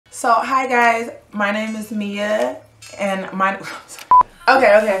So hi guys, my name is Mia, and my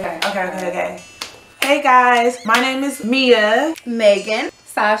okay. Hey guys, my name is Mia, Megan,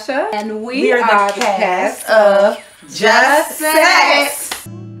 Sasha, and we are the cast of Just Sex.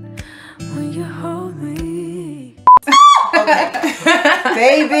 When you hold me.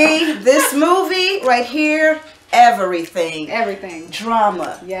 Okay, baby, this movie right here, everything,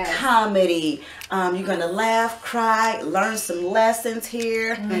 drama, yes, comedy. You're gonna laugh, cry, learn some lessons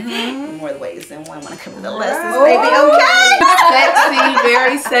here. More ways than one when it comes to the lessons, baby. Okay. Sexy,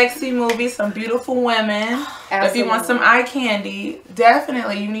 very sexy movie. Some beautiful women. Absolutely. If you want some eye candy,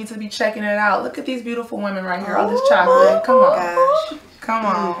 definitely you need to be checking it out. Look at these beautiful women right here. All this chocolate. Come on. Gosh. Come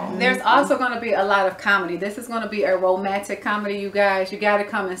on. There's also going to be a lot of comedy. This is going to be a romantic comedy, you guys. You got to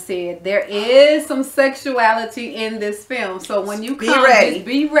come and see it. There is some sexuality in this film. So when you come, just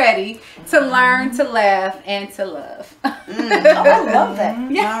be ready to learn, to laugh, and to love. Oh, I love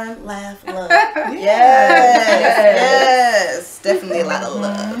that. Yeah. Learn, laugh, love. Yes. Definitely a lot of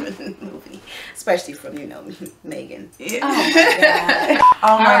love in the movie. Especially from, you know, Megan. Yeah. Oh my God.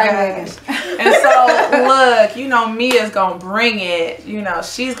 Oh my gosh. And so, look, you know, Mia's gonna bring it. You know,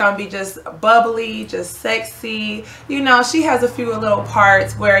 she's gonna be just bubbly, just sexy. You know, she has a few little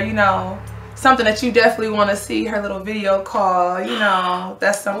parts where, you know, something that you definitely want to see, her little video call. You know,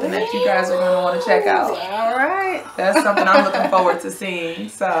 that's something that you guys are gonna want to check out. All right. That's something I'm looking forward to seeing.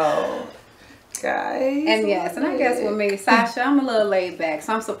 So, guys. And yes, and I guess with me, Sasha, I'm a little laid back.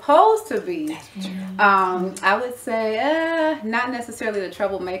 So I'm supposed to be, I would say, not necessarily the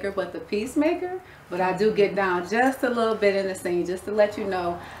troublemaker, but the peacemaker. But I do get down just a little bit in the scene, just to let you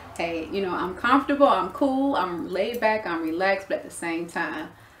know, hey, you know, I'm comfortable, I'm cool, I'm laid back, I'm relaxed, but at the same time,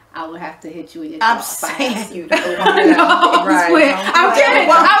 I would have to hit you in your jaw. I'm saying you don't. I'm kidding.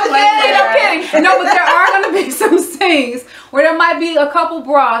 No, but there are going to be some scenes where there might be a couple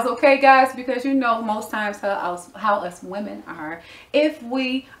bras, okay, guys? Because you know most times how us women are. If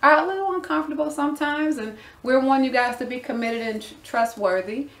we are a little uncomfortable sometimes, and we're wanting you guys to be committed and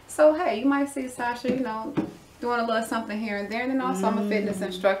trustworthy. So, hey, you might see Sasha, you know, doing a little something here and there. And then also I'm a fitness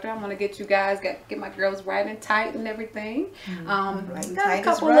instructor. I'm gonna get you guys, get my girls right and tight and everything. Got a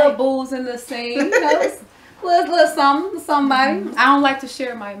couple little booze in the scene, you know, little something, somebody. I don't like to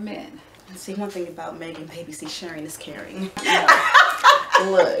share my men. See, one thing about Megan, baby, see, sharing is caring.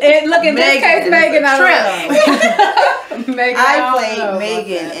 Look, in this case, Megan, I played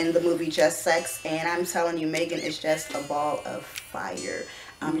Megan in the movie Just Sex, and I'm telling you, Megan is just a ball of fire.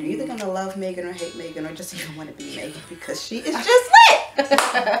 You're either gonna love Megan or hate Megan, or just even want to be Megan, because she is just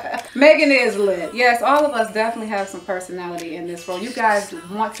lit. Megan is lit. Yes, all of us definitely have some personality in this role. You guys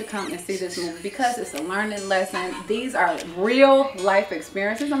want to come and see this movie because it's a learning lesson. These are real life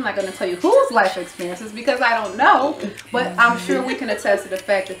experiences. I'm not going to tell you whose life experiences because I don't know, but I'm sure we can attest to the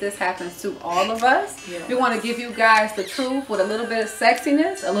fact that this happens to all of us. Yeah. We want to give you guys the truth with a little bit of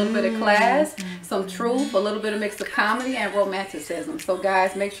sexiness, a little bit of class, some truth, a little bit of mix of comedy and romanticism. So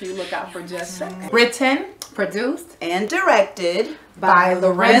guys, make sure you look out for Just Sex. Written, produced, and directed by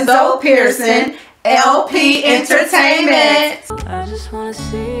Lorenzo, Pierson, LP Entertainment. I just wanna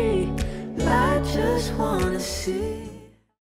see, I just wanna see.